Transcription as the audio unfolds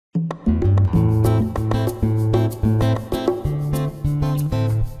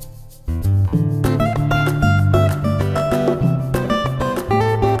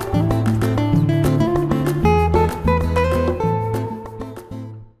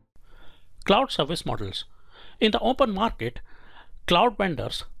Cloud service models. In the open market, cloud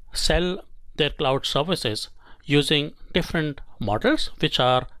vendors sell their cloud services using different models which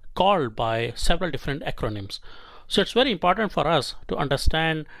are called by several different acronyms. So it's very important for us to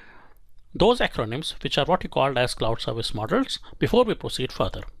understand those acronyms, which are what you call as cloud service models, before we proceed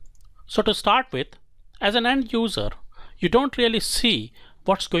further. So to start with, as an end user, you don't really see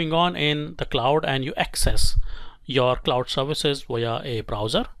what's going on in the cloud, and you access your cloud services via a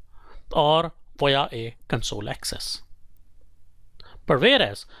browser or via a console access. But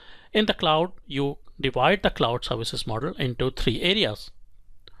whereas in the cloud, you divide the cloud services model into three areas.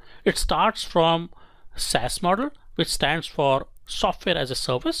 It starts from SaaS model, which stands for software as a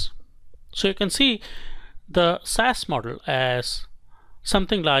service. So you can see the SaaS model as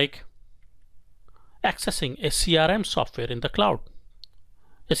something like accessing a CRM software in the cloud.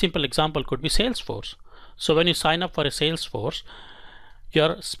 A simple example could be Salesforce. So when you sign up for a Salesforce,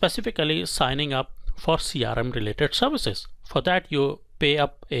 you're specifically signing up for CRM related services. For that, you pay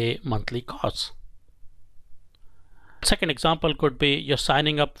up a monthly cost. Second example could be you're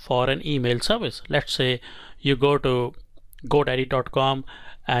signing up for an email service. Let's say you go to godaddy.com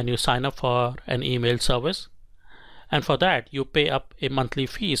and you sign up for an email service, and for that you pay up a monthly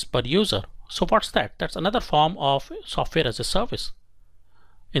fees per user. So what's that? That's another form of software as a service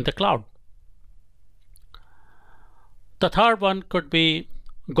in the cloud. The third one could be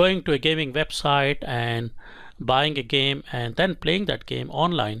going to a gaming website and buying a game and then playing that game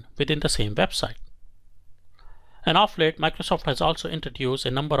online within the same website. And of late, Microsoft has also introduced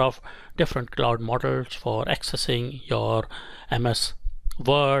a number of different cloud models for accessing your MS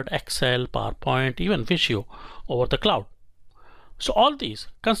Word, Excel, PowerPoint, even Visio over the cloud. So all these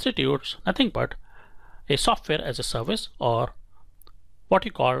constitutes nothing but a software as a service, or what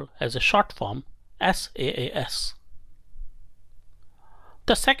you call as a short form SaaS.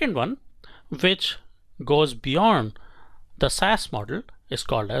 The second one, which goes beyond the SaaS model, is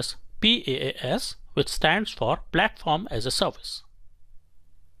called as PaaS, which stands for platform as a service.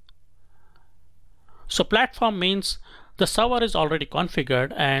 So platform means the server is already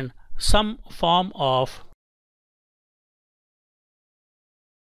configured and some form of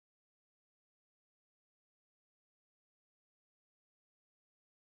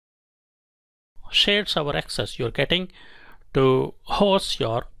shared server access you're getting to host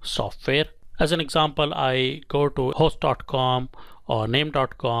your software. As an example, I go to host.com or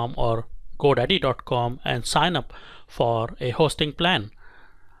name.com or godaddy.com and sign up for a hosting plan.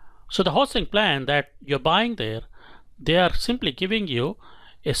 So the hosting plan that you're buying there, they are simply giving you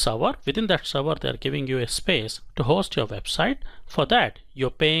a server. Within that server, they're giving you a space to host your website. For that,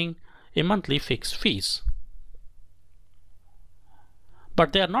 you're paying a monthly fixed fees.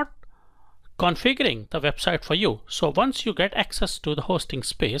 But they are not configuring the website for you. So once you get access to the hosting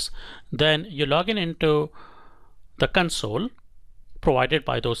space, then you log in into the console provided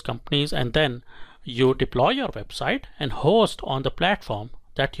by those companies, and then you deploy your website and host on the platform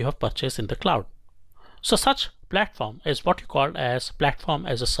that you have purchased in the cloud. So such platform is what you call as platform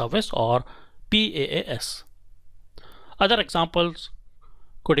as a service, or PaaS. Other examples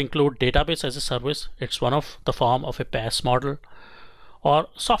could include database as a service. It's one of the form of a PaaS model, or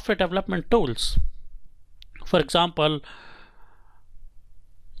software development tools. For example,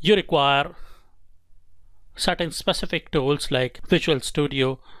 you require certain specific tools like Visual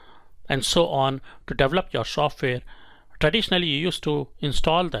Studio and so on to develop your software. Traditionally, you used to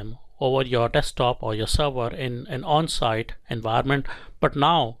install them over your desktop or your server in an on-site environment, but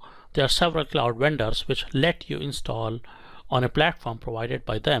now there are several cloud vendors which let you install on a platform provided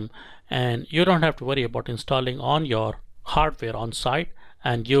by them, and you don't have to worry about installing on your hardware on site,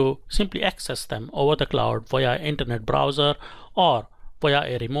 and you simply access them over the cloud via internet browser or via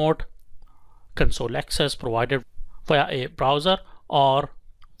a remote console access provided via a browser or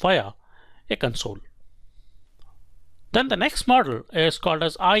via a console. Then the next model is called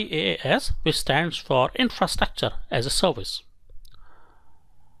as IaaS, which stands for infrastructure as a service,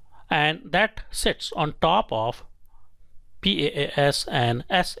 and that sits on top of PaaS and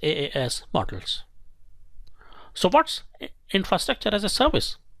SaaS models. So what's infrastructure as a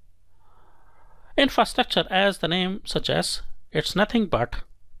service? Infrastructure, as the name suggests, it's nothing but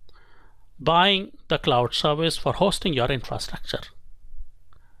buying the cloud service for hosting your infrastructure.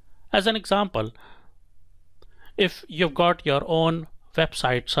 As an example, if you've got your own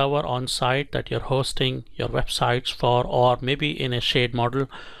website server on site that you're hosting your websites for, or maybe in a shared model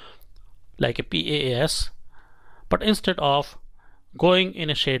like a PaaS, but instead of going in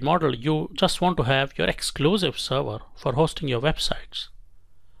a shared model, you just want to have your exclusive server for hosting your websites.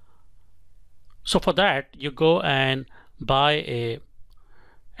 So for that, you go and buy a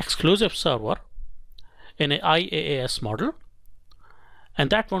exclusive server in an IaaS model, and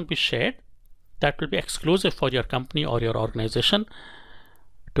that won't be shared. That will be exclusive for your company or your organization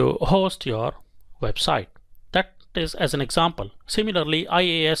to host your website. That is as an example. Similarly,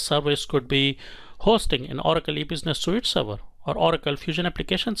 IaaS service could be hosting an Oracle e-business suite server or Oracle Fusion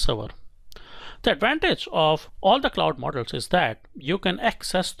application server. The advantage of all the cloud models is that you can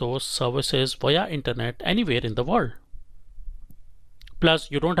access those services via internet anywhere in the world. Plus,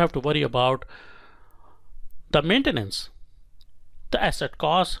 you don't have to worry about the maintenance, the asset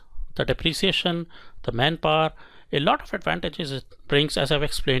cost, the depreciation, the manpower. A lot of advantages it brings, as I've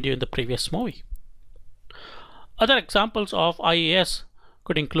explained to you in the previous movie. Other examples of IaaS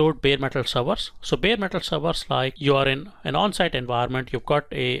could include bare metal servers. So bare metal servers, like you are in an on-site environment, you've got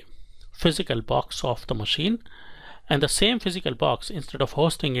a physical box of the machine, and the same physical box, instead of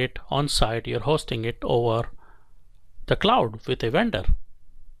hosting it on-site, you're hosting it over the cloud with a vendor.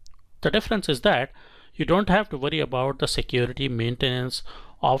 The difference is that you don't have to worry about the security maintenance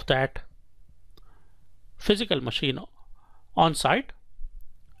of that physical machine on site,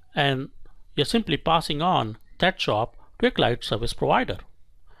 and you're simply passing on that job to a cloud service provider.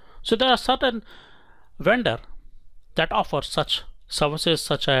 So there are certain vendors that offer such services,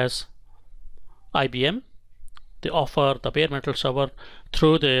 such as IBM. They offer the bare metal server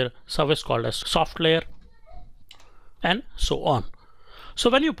through their service called as SoftLayer, and so on. So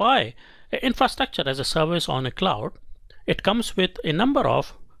when you buy infrastructure as a service on a cloud, it comes with a number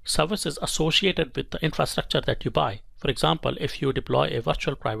of services associated with the infrastructure that you buy. For example, if you deploy a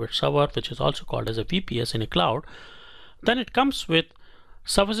virtual private server, which is also called as a VPS in a cloud, then it comes with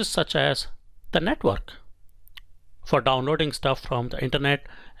services such as the network for downloading stuff from the internet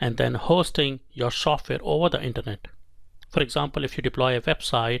and then hosting your software over the internet. For example, if you deploy a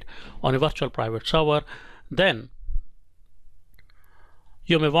website on a virtual private server, then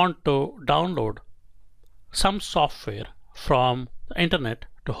you may want to download some software from the internet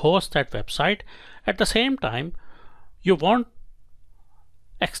to host that website. At the same time, you want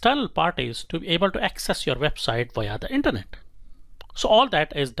external parties to be able to access your website via the internet. So all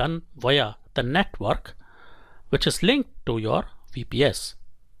that is done via the network, which is linked to your VPS.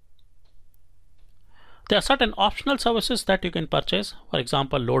 There are certain optional services that you can purchase. For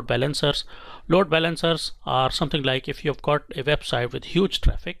example, load balancers. Load balancers are something like if you've got a website with huge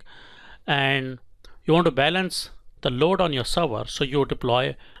traffic and you want to balance the load on your server, so you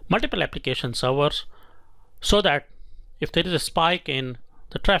deploy multiple application servers so that if there is a spike in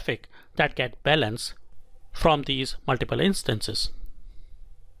the traffic, that get balanced from these multiple instances.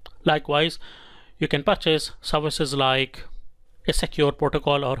 Likewise, you can purchase services like a secure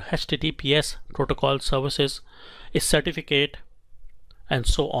protocol or HTTPS protocol services, a certificate, and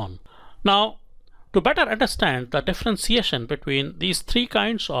so on. Now, to better understand the differentiation between these three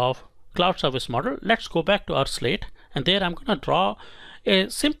kinds of cloud service model, let's go back to our slate, and there I'm going to draw a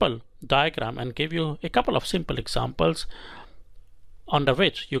simple diagram and give you a couple of simple examples under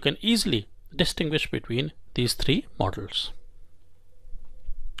which you can easily distinguish between these three models.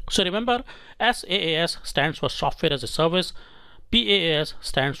 So remember, SaaS stands for software as a service, PaaS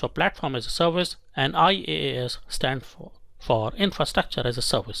stands for platform as a service, and IaaS stands for infrastructure as a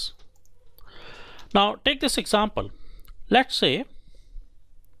service. Now take this example. Let's say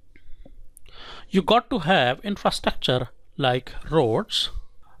you got to have infrastructure like roads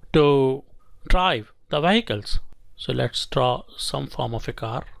to drive the vehicles. So let's draw some form of a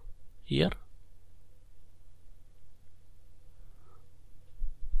car here.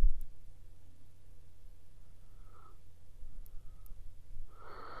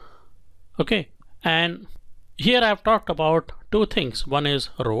 Okay, and here I've talked about two things. One is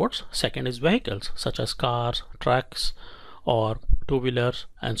roads, second is vehicles such as cars, trucks, or two-wheelers,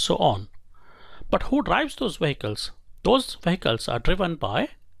 and so on. But who drives those vehicles? Those vehicles are driven by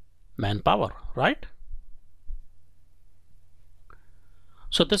manpower, right?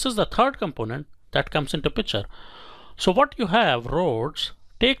 So this is the third component that comes into picture. So what you have, roads,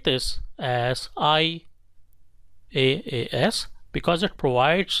 take this as IaaS because it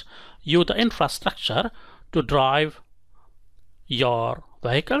provides you the infrastructure to drive your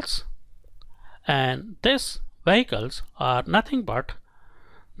vehicles, and these vehicles are nothing but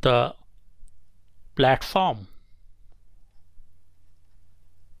the platform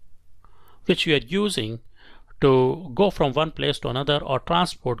which you are using to go from one place to another or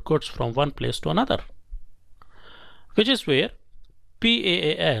transport goods from one place to another, which is where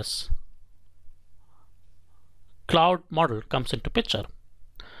PaaS cloud model comes into picture.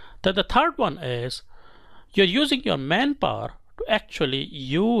 Then the third one is you're using your manpower to actually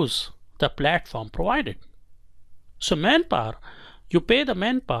use the platform provided. So manpower You pay the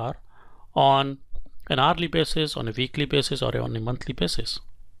manpower on an hourly basis, on a weekly basis, or on a monthly basis.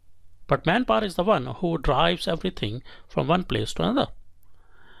 But manpower is the one who drives everything from one place to another.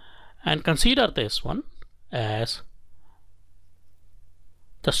 And consider this one as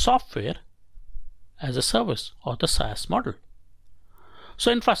the software as a service, or the SaaS model.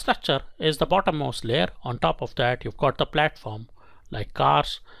 So infrastructure is the bottommost layer. On top of that, you've got the platform like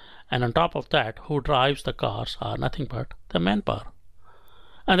cars, and on top of that, who drives the cars are nothing but the manpower.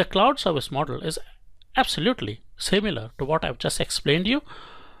 And the cloud service model is absolutely similar to what I've just explained to you.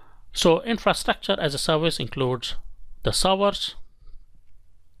 So infrastructure as a service includes the servers.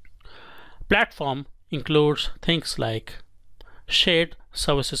 Platform includes things like shared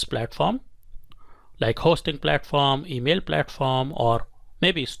services platform, like hosting platform, email platform, or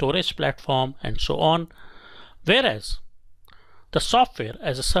maybe storage platform, and so on. Whereas the software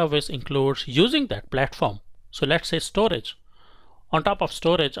as a service includes using that platform. So let's say storage. On top of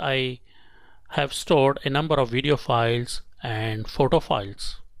storage, I have stored a number of video files and photo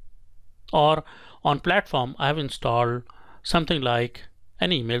files. Or on platform, I have installed something like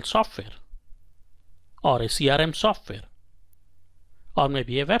an email software, or a CRM software, or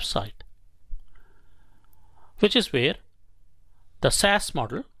maybe a website, which is where the SaaS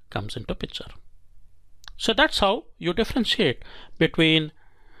model comes into picture. So that's how you differentiate between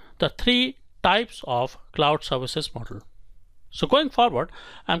the three types of cloud services model. So going forward,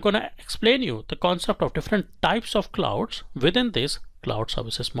 I'm going to explain you the concept of different types of clouds within these cloud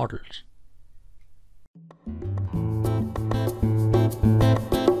services models.